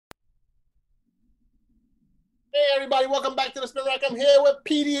everybody? Welcome back to the Spinnerrack. I'm here with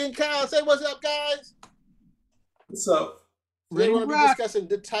PD and Kyle. Say what's up, guys. What's up? Today we're going to be discussing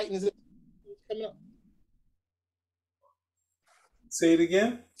the Titans coming up. Say it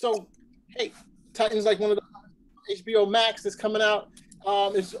again. So, hey, Titans like one of the HBO Max that's coming out.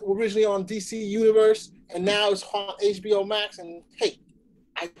 It's originally on DC Universe, and now it's on HBO Max. And hey,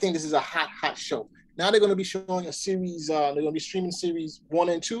 I think this is a hot show. Now they're going to be showing a series. They're going to be streaming series 1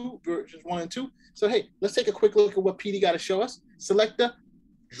 and 2, versions 1 and 2. So hey, let's take a quick look at what PD got to show us. Selector,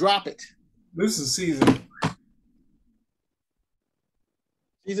 drop it. This is season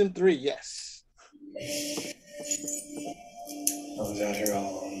 3, yes. I was out here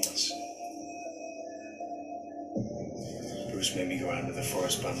all alone once. Bruce made me go out into the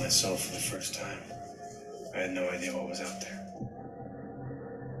forest by myself for the first time. I had no idea what was out there.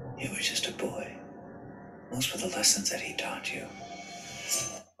 You were just a boy. Those were the lessons that he taught you.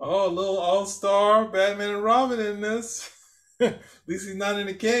 Oh, a little all-star Batman and Robin in this. At least he's not in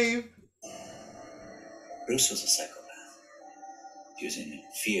a cave. Bruce was a psychopath, using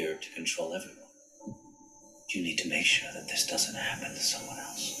fear to control everyone. You need to make sure that this doesn't happen to someone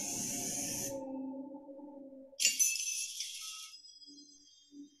else.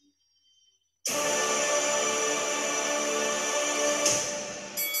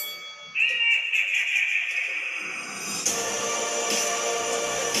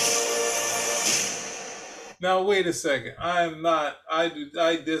 Now wait a second.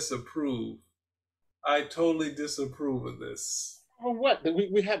 I disapprove. I totally disapprove of this. Oh, what?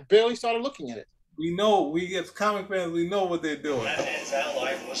 We have barely started looking at it. We know, we as comic fans, we know what they're doing. Batman's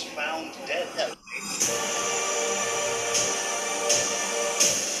ally was found dead.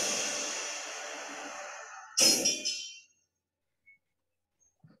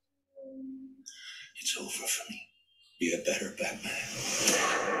 It's over for me. Be a better Batman.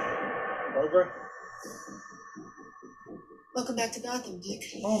 Over? Welcome back to Gotham, Dick.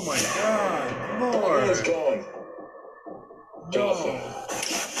 Oh my God, Lord. Where's going? Gotham.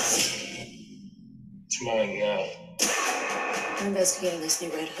 It's mine now. We're investigating this new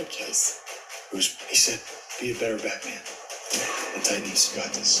Red Hood case. Bruce, he said, be a better Batman. The Titans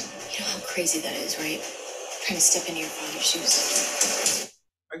got this. You know how crazy that is, right? Trying to step into your father's shoes.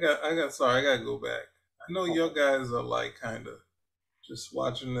 I gotta go back. I know your guys are like kind of just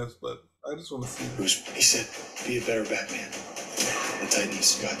watching this, but I just want to see. Bruce, he said, be a better Batman. The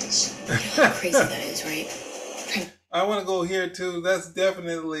Titans got this. You know how crazy that is, right? I want to go here too. That's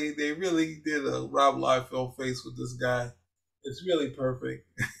definitely, they really did a Rob Liefeld face with this guy. It's really perfect.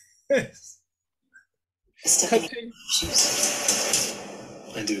 Step into your shoes.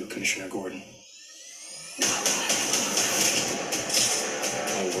 I do, Commissioner Gordon.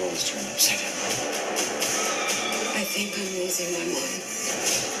 My world's turned upside down. I think I'm losing my mind.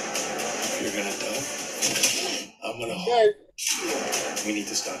 If you're gonna die, I'm gonna Okay. We need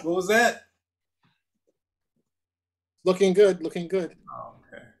to stop. What was that? Looking good, looking good. Oh,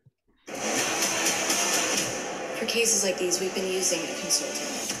 okay. For cases like these, we've been using a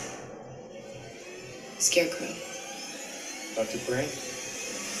consultant. Scarecrow. Dr. Brain?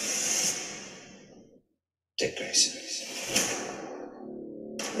 Dick Grayson.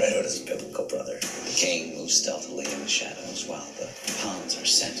 Red Hood is a biblical brother. The king moves stealthily in the shadows while the pawns are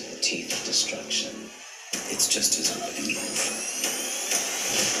sent to the teeth of destruction. It's just his opening move.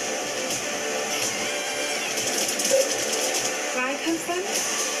 Where I come from?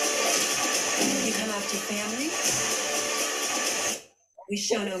 You come after family? We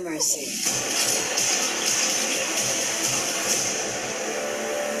show no mercy.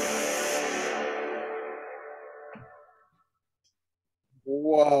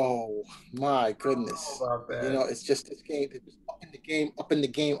 Whoa, my goodness. About that. You know, it's just this game. It's just up in the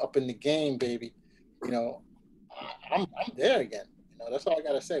game, baby. You know, I'm there again. You know, that's all I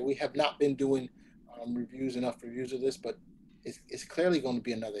gotta say. We have not been doing enough reviews of this, but it's clearly going to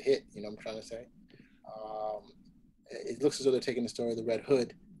be another hit. You know what I'm trying to say? It looks as though they're taking the story of the Red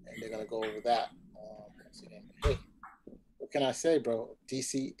Hood and they're going to go over that. Hey, what can I say, bro?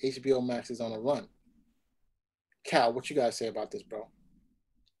 DC HBO Max is on a run. Cal, what you guys say about this, bro?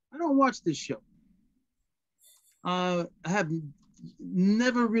 I don't watch this show. I have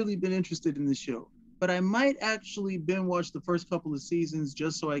never really been interested in this show, but I might actually binge watch the first couple of seasons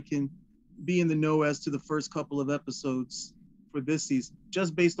just so I can be in the know as to the first couple of episodes for this season,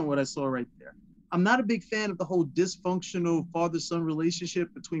 just based on what I saw right there. I'm not a big fan of the whole dysfunctional father-son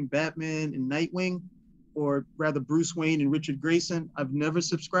relationship between Batman and Nightwing, or rather Bruce Wayne and Richard Grayson. I've never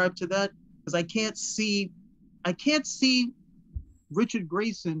subscribed to that because I can't see Richard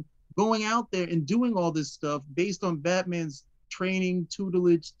Grayson going out there and doing all this stuff based on Batman's training,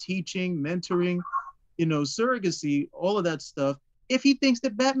 tutelage, teaching, mentoring. surrogacy, all of that stuff, if he thinks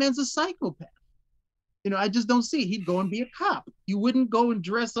that Batman's a psychopath. I just don't see. He'd go and be a cop. You wouldn't go and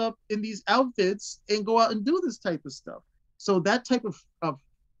dress up in these outfits and go out and do this type of stuff. So that type of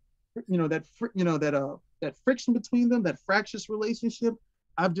that friction between them, that fractious relationship,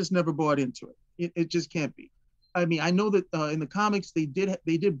 I've just never bought into it. It just can't be. I mean, I know that in the comics they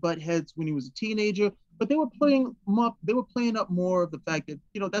did butt heads when he was a teenager, but they were playing up more of the fact that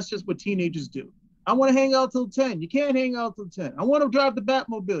that's just what teenagers do. I want to hang out till 10. You can't hang out till 10. I want to drive the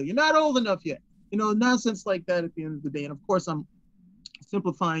Batmobile. You're not old enough yet. Nonsense like that at the end of the day. And of course, I'm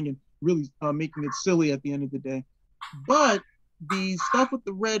simplifying and really making it silly at the end of the day. But the stuff with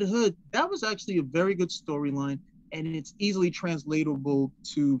the Red Hood, that was actually a very good storyline, and it's easily translatable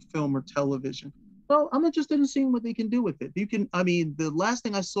to film or television. So I'm interested in seeing what they can do with it. The last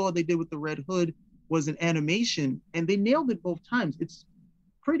thing I saw they did with the Red Hood was an animation, and they nailed it both times. It's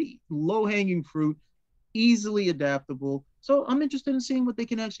pretty low-hanging fruit, easily adaptable. So I'm interested in seeing what they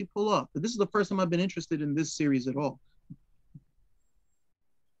can actually pull off. But this is the first time I've been interested in this series at all.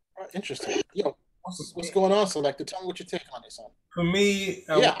 Interesting. Yo, what's going on, Selector? Tell me what your take on this. For me,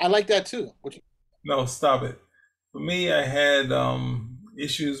 yeah, I like that too. No, stop it. For me, I had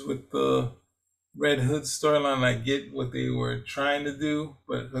issues with the Red Hood storyline. I get what they were trying to do,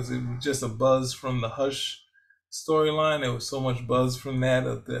 but because it was just a buzz from the Hush storyline, there was so much buzz from that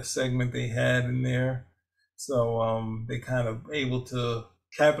of the segment they had in there. So they kind of able to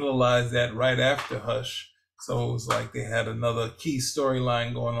capitalize that right after Hush. So it was like they had another key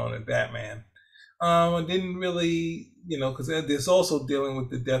storyline going on in Batman. I didn't really, because there's also dealing with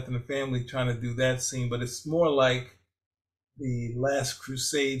the death in the family, trying to do that scene, but it's more like the Last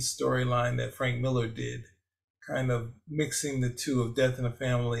Crusade storyline that Frank Miller did, kind of mixing the two of Death in the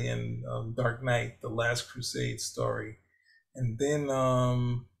Family and Dark Knight, the Last Crusade story. And then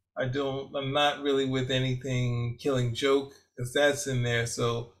I'm not really with anything Killing Joke, because that's in there.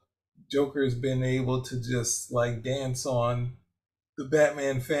 So Joker's been able to just like dance on the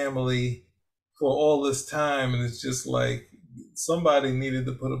Batman family for all this time, and it's just like somebody needed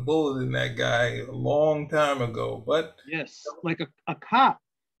to put a bullet in that guy a long time ago. But yes, like a cop.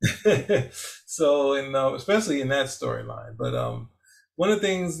 So, and especially in that storyline. But one of the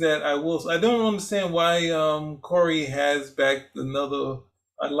things that I don't understand why Corey has back another.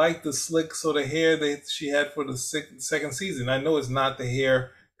 I like the slick sort of hair that she had for the second season. I know it's not the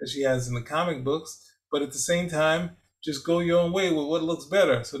hair that she has in the comic books, but at the same time, just go your own way with what looks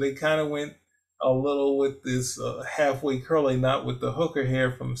better. So they kind of went a little with this halfway curly knot with the hooker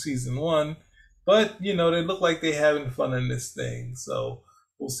hair from season 1. But, they look like they're having fun in this thing. So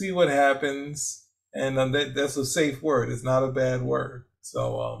we'll see what happens. And that's a safe word. It's not a bad word.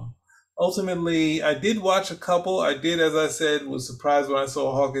 So ultimately, I did watch a couple. I did, as I said, was surprised when I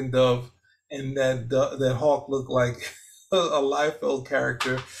saw Hawk and Dove. And that Hawk looked like a Liefeld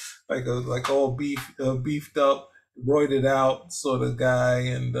character, like all beefed up, roided out sort of guy.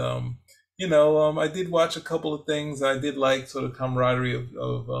 And I did watch a couple of things. I did like sort of camaraderie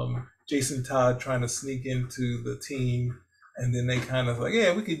of Jason Todd trying to sneak into the team, and then they kind of like,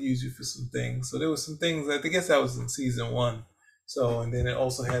 yeah, we could use you for some things. So there was some things. I guess that was in season 1. So, and then it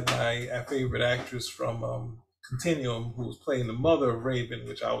also had my favorite actress from Continuum, who was playing the mother of Raven,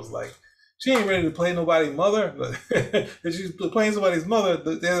 which I was like, she ain't ready to play nobody's mother. If she's playing somebody's mother,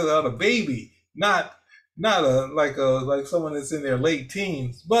 they're a baby, not like someone that's in their late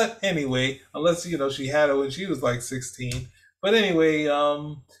teens. But anyway, unless she had her when she was like 16. But anyway,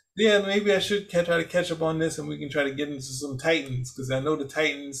 yeah, maybe I should try to catch up on this, and we can try to get into some Titans, because I know the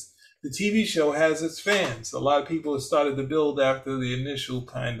Titans, the TV show, has its fans. A lot of people have started to build after the initial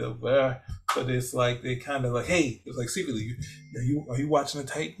kind of, but it's like they kind of like, hey, it's like secretly, are you watching the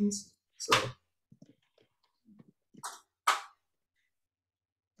Titans? So.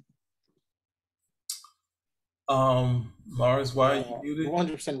 Mars, why are you muted? You're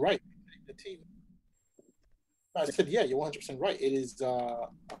 100% right. The TV. I said, yeah, you're 100% right. It is,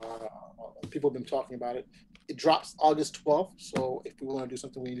 people have been talking about it. It drops August 12th, so if we want to do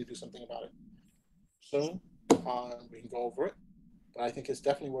something, we need to do something about it soon. We can go over it, but I think it's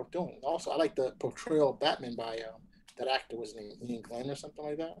definitely worth doing. Also, I like the portrayal of Batman by that actor, was named Ian Glenn or something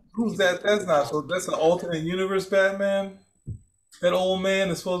like that. Who's that? That's not so. That's an alternate universe Batman. That old man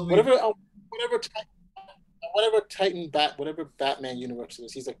is supposed to be whatever Batman universe it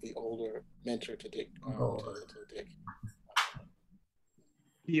is. He's like the older mentor to Dick. To Dick.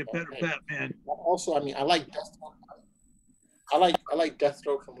 Be a better Batman. Also, I mean, I like Deathstroke. I like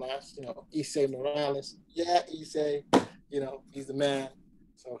Deathstroke from last. Issei Morales. Yeah, Issei. He's the man.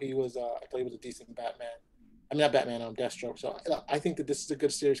 So he was. I thought he was a decent Batman. I mean, not Batman, Deathstroke. So I think that this is a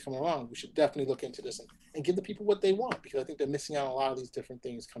good series coming along. We should definitely look into this and give the people what they want, because I think they're missing out on a lot of these different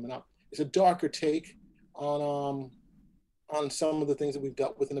things coming up. It's a darker take on some of the things that we've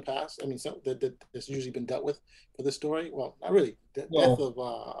dealt with in the past. I mean, that's usually been dealt with for this story. Well, not really. Death of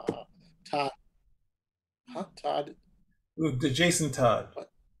Todd. Todd. The Jason Todd.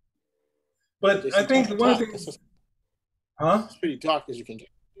 But Jason I think Todd, one of the things. It's pretty dark as you can get.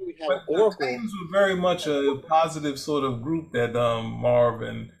 We have but Oracle. The Titans were very much a positive sort of group that Marv,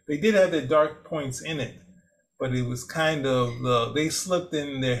 and they did have their dark points in it, but it was kind of they slipped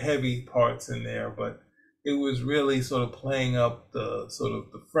in their heavy parts in there, but it was really sort of playing up the sort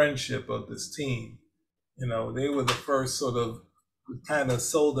of the friendship of this team. You know, they were the first sort of kind of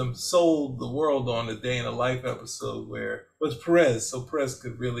sold the world on the Day in the Life episode, where it was Perez, so Perez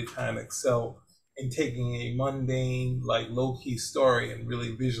could really kind of excel in taking a mundane, like low-key story and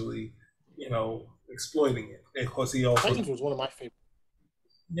really visually, exploiting it. And of course, he also Titans was one of my favorites.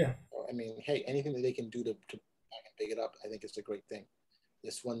 Yeah. I mean, hey, anything that they can do to pick it up, I think it's a great thing.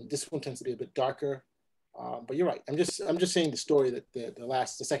 This one tends to be a bit darker, but you're right. I'm just saying the story that the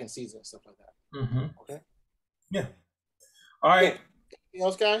second season and stuff like that. Mm-hmm. Okay. Yeah. All right. Anything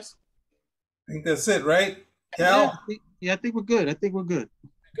else, guys? I think that's it, right? Cal? Yeah, I think we're good.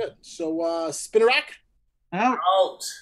 Good. So, Spinnerrack? Out. Out.